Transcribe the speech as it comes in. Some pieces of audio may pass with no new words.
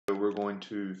going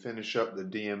to finish up the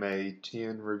DMA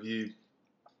 10 review.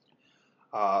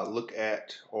 Look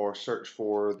at or search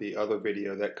for the other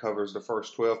video that covers the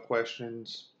first 12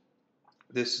 questions.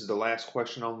 This is the last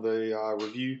question on the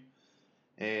review,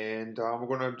 and we're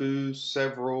going to do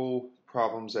several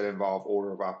problems that involve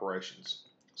order of operations.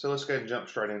 So let's go ahead and jump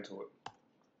straight into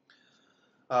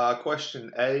it.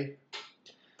 Question A.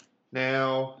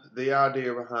 Now, the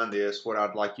idea behind this, what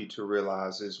I'd like you to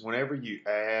realize is whenever you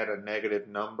add a negative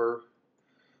number,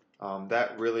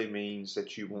 that really means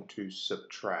that you want to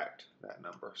subtract that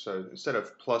number. So instead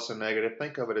of plus a negative,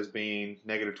 think of it as being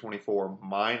negative 24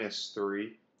 minus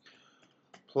 3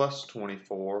 plus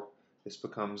 24. This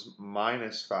becomes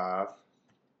minus 5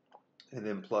 and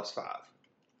then plus 5.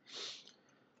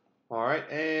 All right,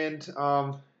 and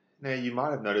now you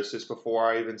might have noticed this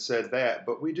before I even said that,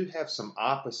 but we do have some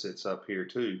opposites up here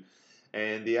too.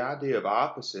 And the idea of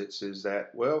opposites is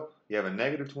that, well, you have a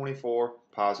negative 24,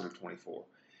 positive 24.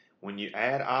 When you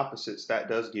add opposites, that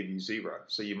does give you 0.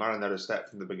 So you might have noticed that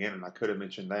from the beginning. I could have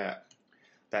mentioned that.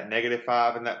 That negative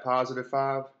 5 and that positive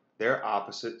 5, they're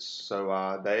opposites. So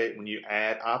when you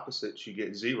add opposites, you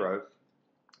get 0.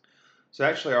 So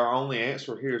actually our only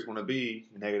answer here is going to be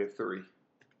negative 3.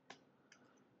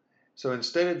 So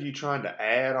instead of you trying to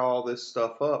add all this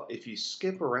stuff up, if you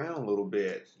skip around a little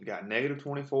bit, you got negative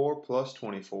 24 plus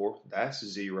 24, that's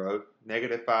 0.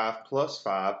 Negative 5 plus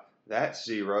 5, that's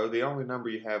 0. The only number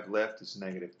you have left is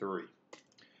negative 3.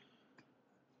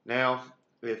 Now,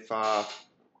 if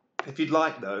you'd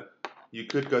like, though, you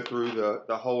could go through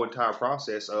the whole entire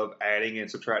process of adding and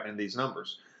subtracting these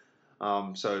numbers.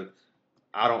 So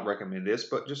I don't recommend this,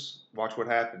 but just watch what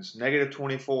happens. Negative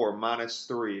 24 minus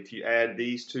 3. If you add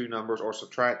these two numbers, or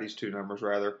subtract these two numbers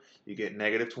rather, you get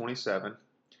negative 27.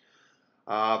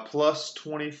 Plus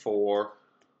 24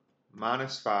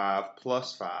 minus 5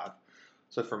 plus 5.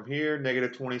 So from here,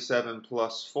 negative 27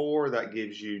 plus 4, that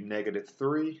gives you negative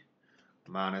 3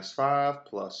 minus 5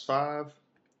 plus 5.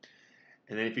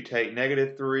 And then if you take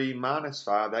negative 3 minus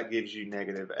 5, that gives you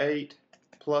negative 8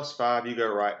 plus 5. You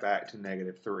go right back to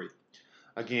negative 3.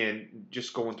 Again,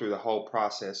 just going through the whole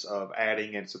process of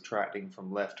adding and subtracting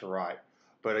from left to right.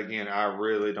 But again, I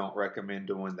really don't recommend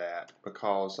doing that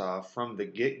because from the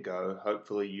get-go,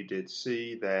 hopefully you did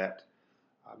see that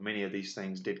many of these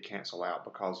things did cancel out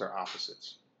because they're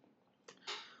opposites.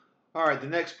 All right, the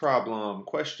next problem,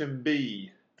 question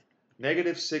B,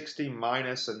 negative 60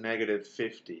 minus a negative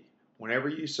 50. Whenever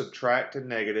you subtract a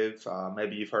negative,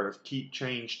 maybe you've heard of keep,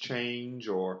 change,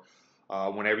 or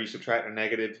whenever you subtract a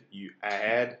negative, you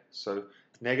add. So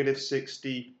negative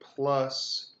 60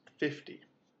 plus 50.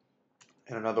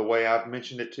 And another way I've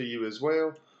mentioned it to you as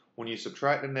well, when you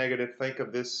subtract a negative, think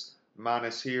of this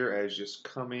minus here as just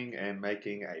coming and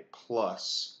making a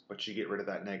plus, but you get rid of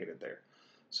that negative there.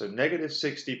 So negative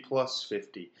 60 plus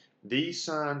 50. These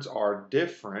signs are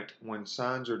different. When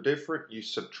signs are different, you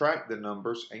subtract the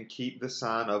numbers and keep the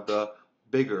sign of the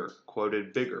bigger,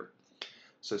 quoted bigger.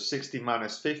 So 60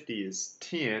 minus 50 is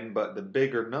 10, but the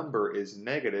bigger number is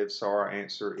negative, so our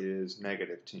answer is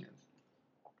negative 10.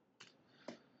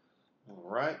 All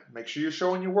right, make sure you're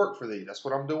showing your work for these. That's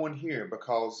what I'm doing here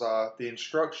because the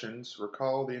instructions,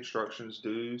 recall the instructions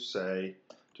do say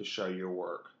to show your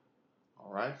work.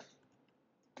 All right.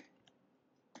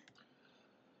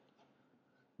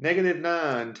 Negative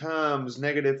 9 times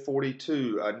negative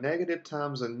 42. A negative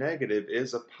times a negative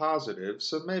is a positive,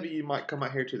 so maybe you might come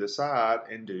out here to the side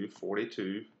and do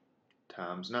 42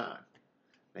 times 9.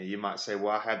 Now you might say,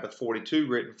 well, I had the 42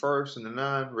 written first and the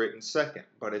 9 written second.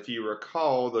 But if you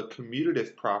recall the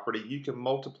commutative property, you can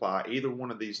multiply either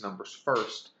one of these numbers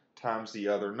first times the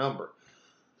other number.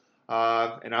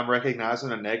 And I'm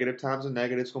recognizing a negative times a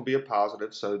negative is going to be a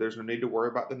positive, so there's no need to worry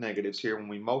about the negatives here when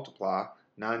we multiply.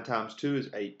 9 times 2 is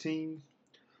 18.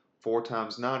 4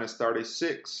 times 9 is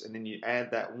 36. And then you add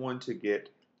that 1 to get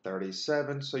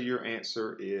 37. So your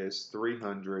answer is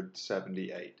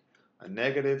 378. A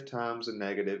negative times a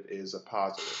negative is a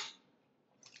positive.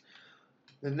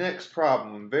 The next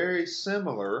problem, very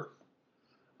similar.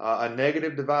 A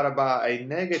negative divided by a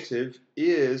negative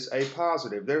is a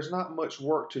positive. There's not much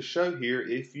work to show here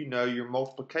if you know your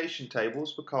multiplication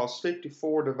tables because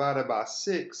 54 divided by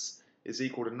 6 is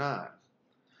equal to 9.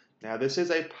 Now this is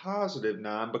a positive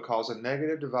 9 because a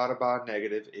negative divided by a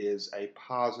negative is a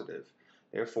positive.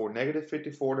 Therefore, negative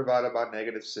 54 divided by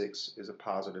negative 6 is a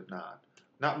positive 9.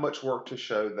 Not much work to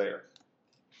show there.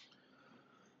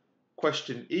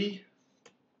 Question E,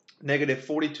 negative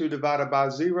 42 divided by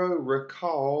 0.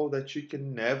 Recall that you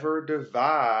can never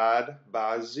divide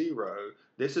by 0.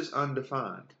 This is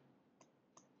undefined.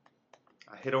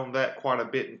 I hit on that quite a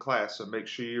bit in class, so make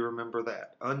sure you remember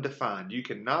that. Undefined. You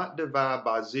cannot divide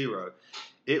by 0.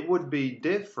 It would be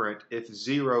different if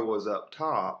 0 was up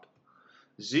top.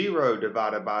 0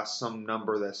 divided by some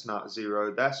number that's not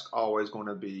 0, that's always going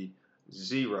to be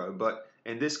 0. But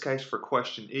in this case, for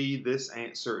question E, this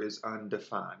answer is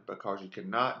undefined because you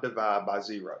cannot divide by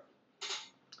 0.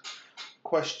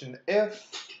 Question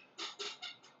F.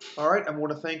 All right, I'm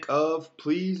going to think of,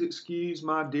 please excuse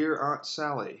my dear Aunt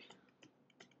Sally.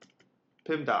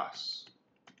 PEMDAS.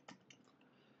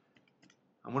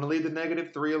 I'm going to leave the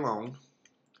negative 3 alone.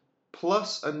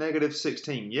 Plus a negative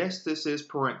 16. Yes, this is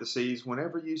parentheses.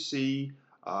 Whenever you see,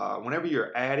 whenever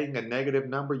you're adding a negative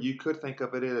number, you could think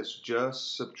of it as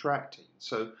just subtracting.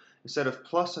 So instead of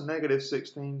plus a negative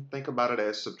 16, think about it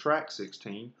as subtract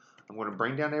 16. I'm going to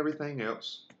bring down everything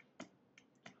else,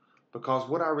 because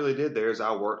what I really did there is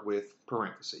I worked with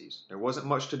parentheses. There wasn't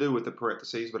much to do with the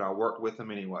parentheses, but I worked with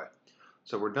them anyway.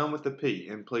 So we're done with the P,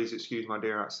 and please excuse my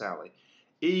dear Aunt Sally.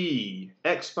 E,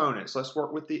 exponents. Let's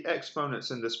work with the exponents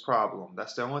in this problem.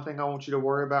 That's the only thing I want you to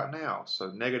worry about now.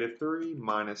 So negative 3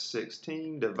 minus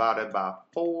 16 divided by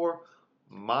 4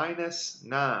 minus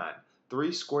 9.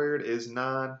 3 squared is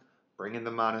 9, bringing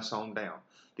the minus on down.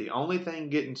 The only thing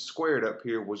getting squared up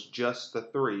here was just the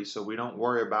 3, so we don't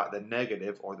worry about the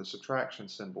negative or the subtraction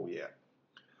symbol yet.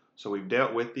 So we've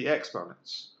dealt with the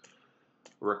exponents.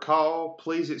 Recall,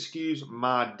 please excuse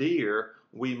my dear,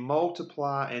 we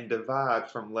multiply and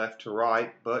divide from left to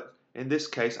right, but in this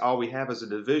case all we have is a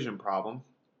division problem.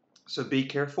 So be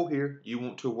careful here. You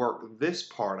want to work this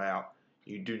part out.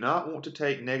 You do not want to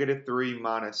take negative 3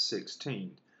 minus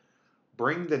 16.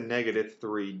 Bring the negative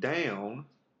 3 down.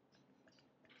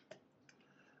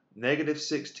 Negative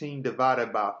 16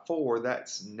 divided by 4,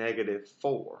 that's negative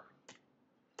 4.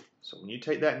 So when you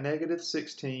take that negative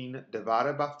 16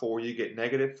 divided by 4, you get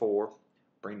negative 4.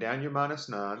 Bring down your minus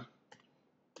 9.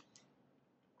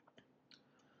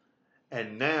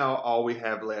 And now all we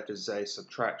have left is a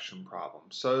subtraction problem.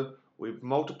 So we've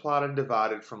multiplied and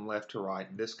divided from left to right.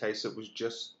 In this case, it was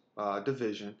just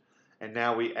division. And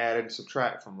now we add and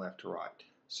subtract from left to right.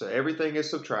 So everything is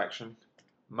subtraction.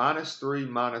 Minus 3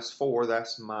 minus 4,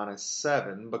 that's minus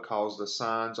 7 because the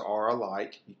signs are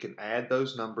alike. You can add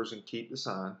those numbers and keep the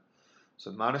sign.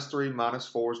 So minus 3 minus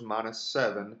 4 is minus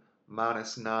 7.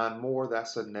 Minus 9 more,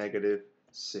 that's a negative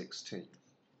 16.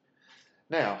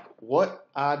 Now, what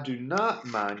I do not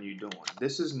mind you doing,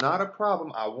 this is not a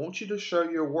problem. I want you to show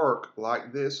your work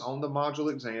like this on the module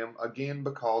exam, again,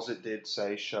 because it did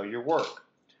say show your work.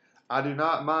 I do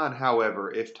not mind,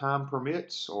 however, if time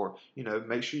permits, or,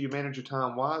 make sure you manage your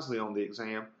time wisely on the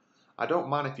exam. I don't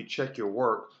mind if you check your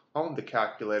work on the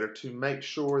calculator to make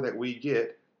sure that we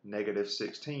get negative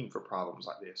 16 for problems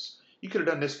like this. You could have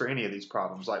done this for any of these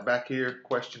problems, like back here,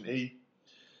 question E,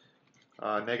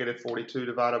 negative 42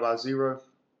 divided by 0.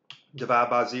 Divide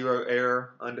by 0,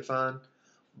 error, undefined.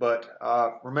 But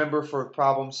remember, for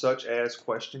problems such as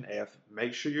question F,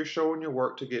 make sure you're showing your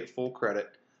work to get full credit.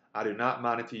 I do not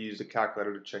mind if you use the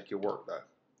calculator to check your work, though.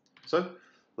 So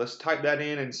let's type that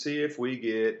in and see if we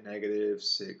get negative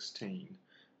 16.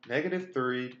 Negative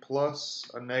 3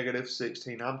 plus a negative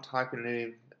 16. I'm typing it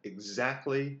in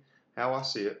exactly how I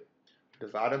see it.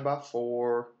 Divided by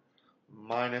 4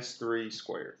 minus 3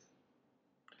 squared.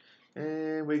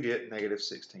 And we get negative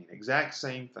 16. Exact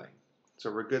same thing. So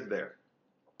we're good there.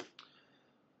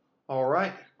 All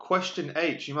right, question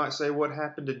H. You might say, what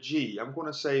happened to G? I'm going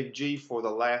to save G for the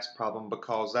last problem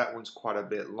because that one's quite a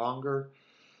bit longer.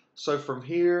 So from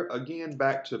here, again,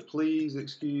 back to please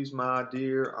excuse my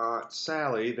dear Aunt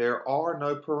Sally. There are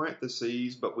no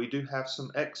parentheses, but we do have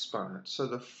some exponents. So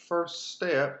the first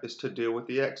step is to deal with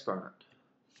the exponent.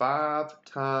 5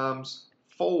 times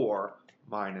 4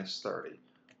 minus 30.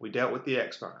 We dealt with the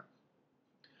exponent.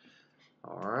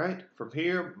 All right, from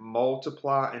here,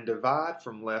 multiply and divide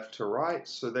from left to right.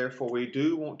 So therefore, we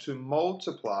do want to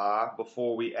multiply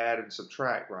before we add and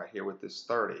subtract right here with this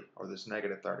 30, or this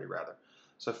negative 30 rather.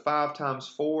 So 5 times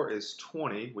 4 is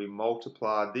 20. We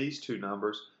multiply these two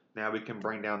numbers. Now we can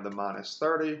bring down the minus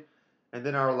 30. And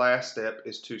then our last step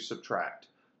is to subtract.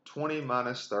 20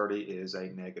 minus 30 is a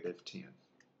negative 10.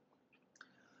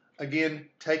 Again,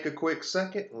 take a quick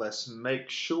second. Let's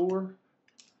make sure.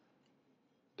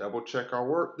 Double check our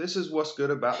work. This is what's good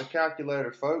about the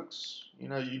calculator, folks.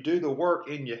 You do the work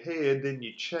in your head, then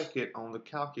you check it on the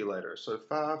calculator. So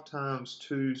 5 times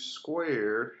 2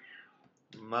 squared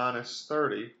minus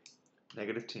 30,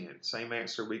 negative 10. Same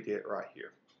answer we get right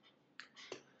here.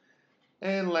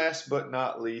 And last but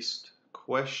not least,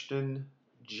 question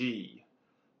G.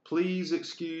 Please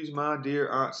excuse my dear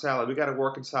Aunt Sally. We got to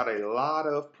work inside a lot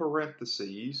of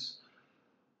parentheses.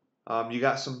 You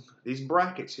got these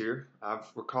brackets here. I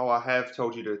have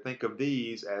told you to think of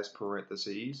these as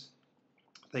parentheses.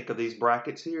 Think of these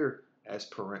brackets here as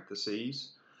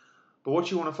parentheses. But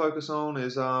what you want to focus on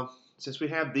is, since we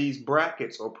have these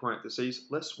brackets or parentheses,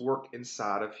 let's work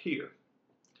inside of here.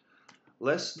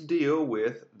 Let's deal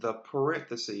with the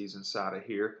parentheses inside of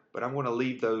here, but I'm going to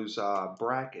leave those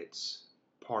brackets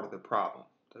part of the problem.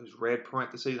 Those red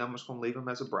parentheses, I'm just going to leave them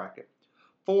as a bracket.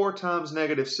 4 times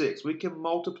 -6. We can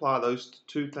multiply those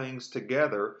two things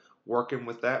together, working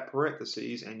with that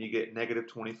parentheses, and you get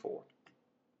 -24.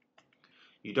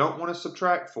 You don't want to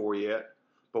subtract 4 yet,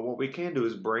 but what we can do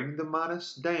is bring the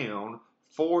minus down.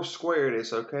 4 squared,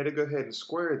 it's okay to go ahead and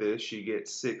square this. You get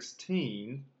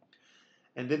 16.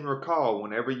 And then recall,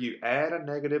 whenever you add a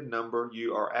negative number,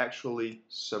 you are actually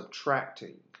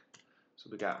subtracting. So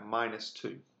we got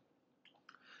 -2.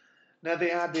 Now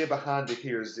the idea behind it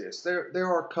here is this. There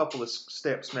are a couple of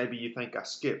steps maybe you think I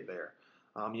skipped there.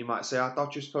 You might say, I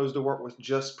thought you're supposed to work with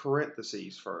just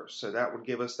parentheses first. So that would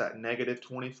give us that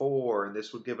 -24, and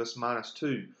this would give us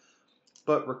 -2.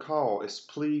 But recall,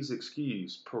 please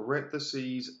excuse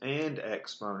parentheses and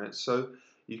exponents. So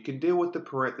you can deal with the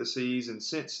parentheses, and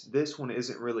since this one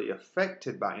isn't really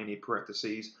affected by any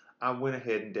parentheses, I went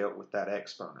ahead and dealt with that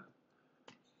exponent.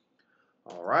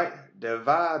 All right,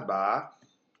 divide by,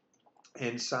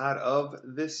 inside of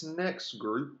this next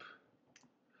group,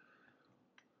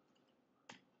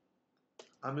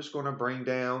 I'm just going to bring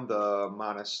down the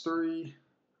 -3,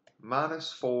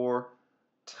 -4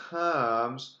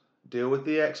 times, deal with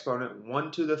the exponent,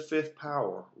 1 to the 5th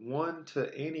power. 1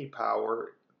 to any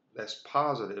power that's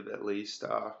positive, at least,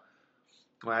 well,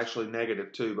 actually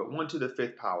 -2, but 1 to the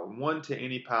 5th power. 1 to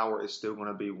any power is still going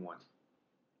to be 1.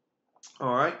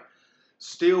 All right,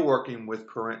 still working with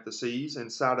parentheses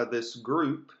inside of this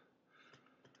group.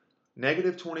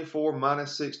 -24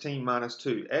 -16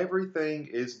 -2. Everything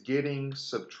is getting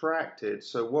subtracted,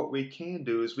 so what we can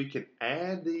do is we can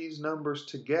add these numbers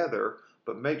together,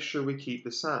 but make sure we keep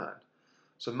the sign.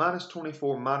 So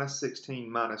 -24 -16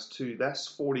 -2, that's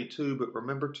 42, but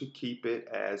remember to keep it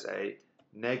as a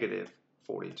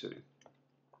 -42.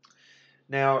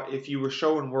 Now, if you were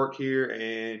showing work here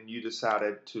and you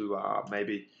decided to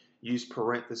maybe use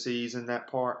parentheses in that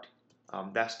part,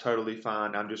 that's totally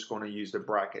fine. I'm just going to use the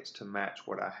brackets to match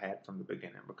what I had from the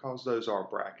beginning because those are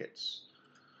brackets.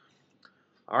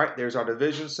 All right, there's our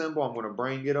division symbol. I'm going to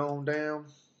bring it on down.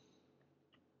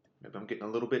 Maybe I'm getting a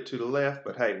little bit to the left,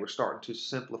 but hey, we're starting to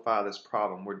simplify this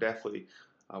problem. We definitely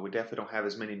don't have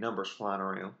as many numbers flying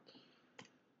around.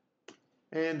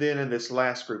 And then in this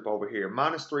last group over here,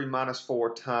 -3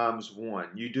 -4 times 1.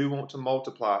 You do want to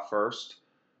multiply first.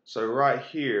 So right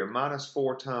here,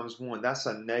 -4 times 1, that's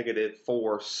a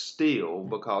 -4 still,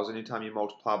 because anytime you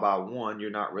multiply by 1,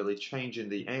 you're not really changing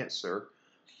the answer.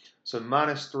 So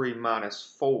 -3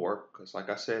 -4, because like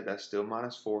I said, that's still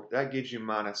 -4. That gives you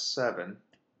 -7.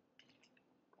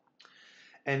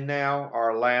 And now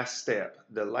our last step.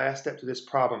 The last step to this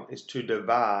problem is to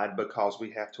divide, because we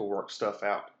have to work stuff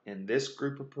out in this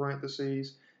group of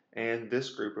parentheses and this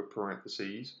group of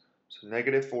parentheses. So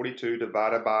 -42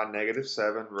 divided by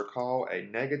 -7. Recall, a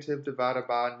negative divided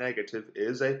by a negative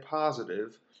is a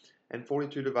positive, and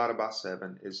 42 divided by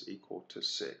 7 is equal to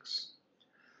 6.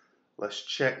 Let's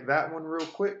check that one real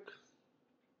quick.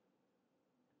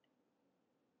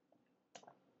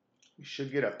 You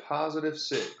should get a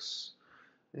 +6.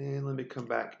 And let me come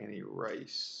back and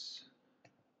erase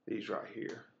these right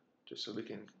here, just so we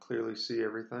can clearly see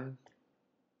everything.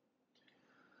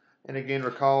 And again,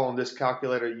 recall on this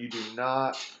calculator, you do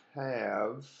not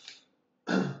have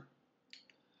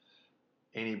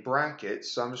any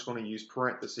brackets, so I'm just going to use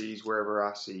parentheses wherever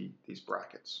I see these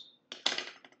brackets.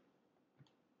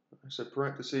 So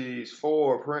parentheses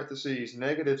 4, parentheses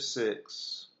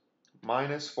 -6,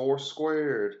 -4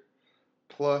 squared,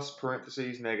 plus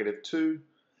parentheses -2.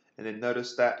 And then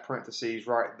notice that parentheses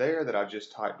right there that I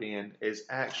just typed in is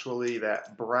actually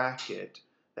that bracket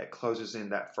that closes in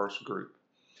that first group.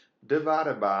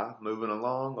 Divided by, moving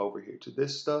along over here to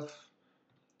this stuff,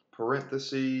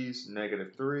 parentheses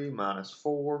 -3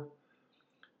 -4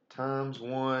 times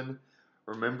 1.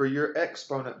 Remember your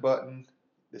exponent button.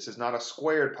 This is not a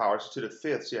squared power, it's to the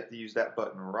 5th, so you have to use that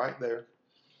button right there.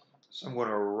 So I'm going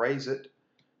to raise it.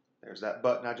 There's that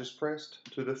button I just pressed,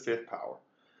 to the 5th power.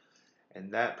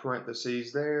 And that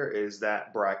parentheses there is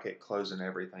that bracket closing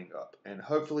everything up. And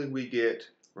hopefully we get,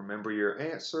 remember your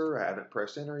answer, I haven't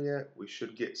pressed enter yet, we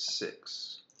should get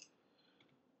 6.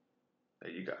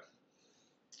 There you go.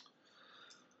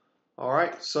 All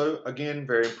right, so again,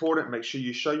 very important, make sure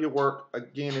you show your work.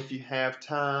 Again, if you have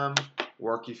time,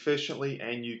 work efficiently,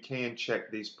 and you can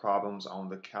check these problems on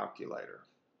the calculator.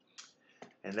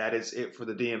 And that is it for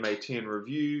the DMA 10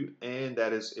 review, and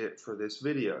that is it for this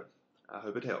video. I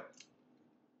hope it helped.